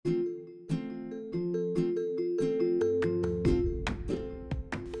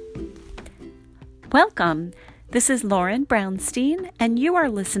Welcome. This is Lauren Brownstein, and you are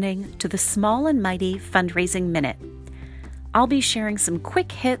listening to the Small and Mighty Fundraising Minute. I'll be sharing some quick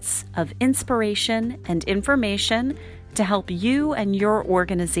hits of inspiration and information to help you and your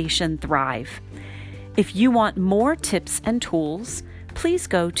organization thrive. If you want more tips and tools, please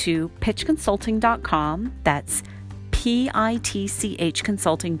go to pitchconsulting.com, that's PITCH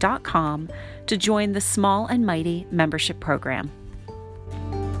consulting.com, to join the Small and Mighty membership program.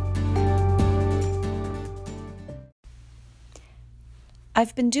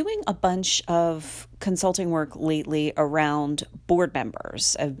 I've been doing a bunch of consulting work lately around board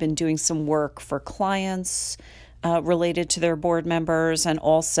members. I've been doing some work for clients related to their board members, and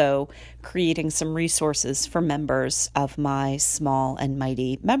also creating some resources for members of my Small and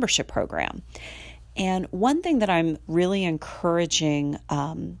Mighty membership program. And one thing that I'm really encouraging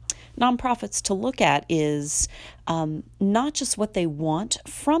nonprofits to look at is not just what they want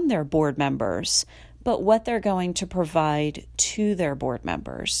from their board members, but what they're going to provide to their board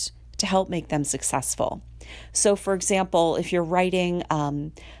members to help make them successful. So, for example, if you're writing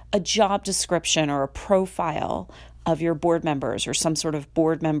a job description or a profile of your board members, or some sort of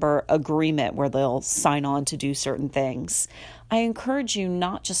board member agreement where they'll sign on to do certain things, I encourage you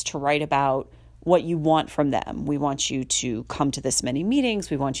not just to write about what you want from them. We want you to come to this many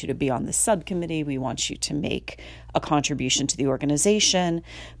meetings. We want you to be on the subcommittee. We want you to make a contribution to the organization,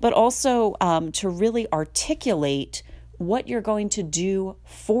 but also to really articulate what you're going to do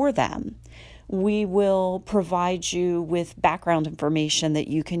for them. We will provide you with background information that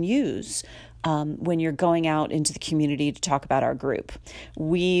you can use when you're going out into the community to talk about our group.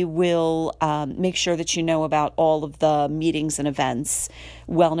 We will make sure that you know about all of the meetings and events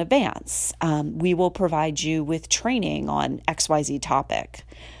well in advance. We will provide you with training on XYZ topic.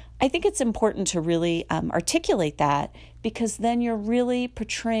 I think it's important to really articulate that, because then you're really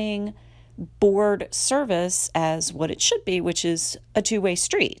portraying board service as what it should be, which is a two-way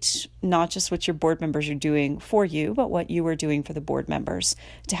street, not just what your board members are doing for you, but what you are doing for the board members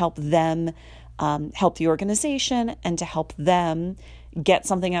to help them help the organization and to help them get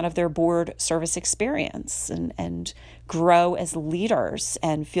something out of their board service experience and grow as leaders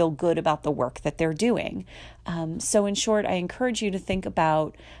and feel good about the work that they're doing. So in short, I encourage you to think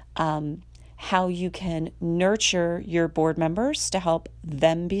about how you can nurture your board members to help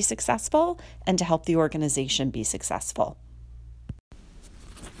them be successful and to help the organization be successful.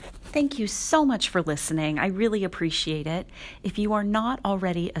 Thank you so much for listening. I really appreciate it. If you are not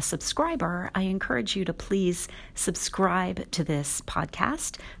already a subscriber, I encourage you to please subscribe to this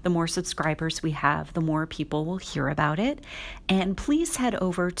podcast. The more subscribers we have, the more people will hear about it. And please head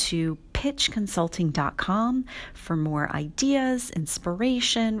over to pitchconsulting.com for more ideas,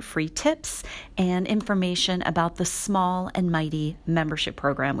 inspiration, free tips, and information about the Small and Mighty membership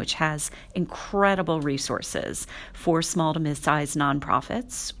program, which has incredible resources for small to mid-sized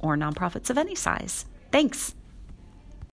nonprofits or nonprofits of any size. Thanks.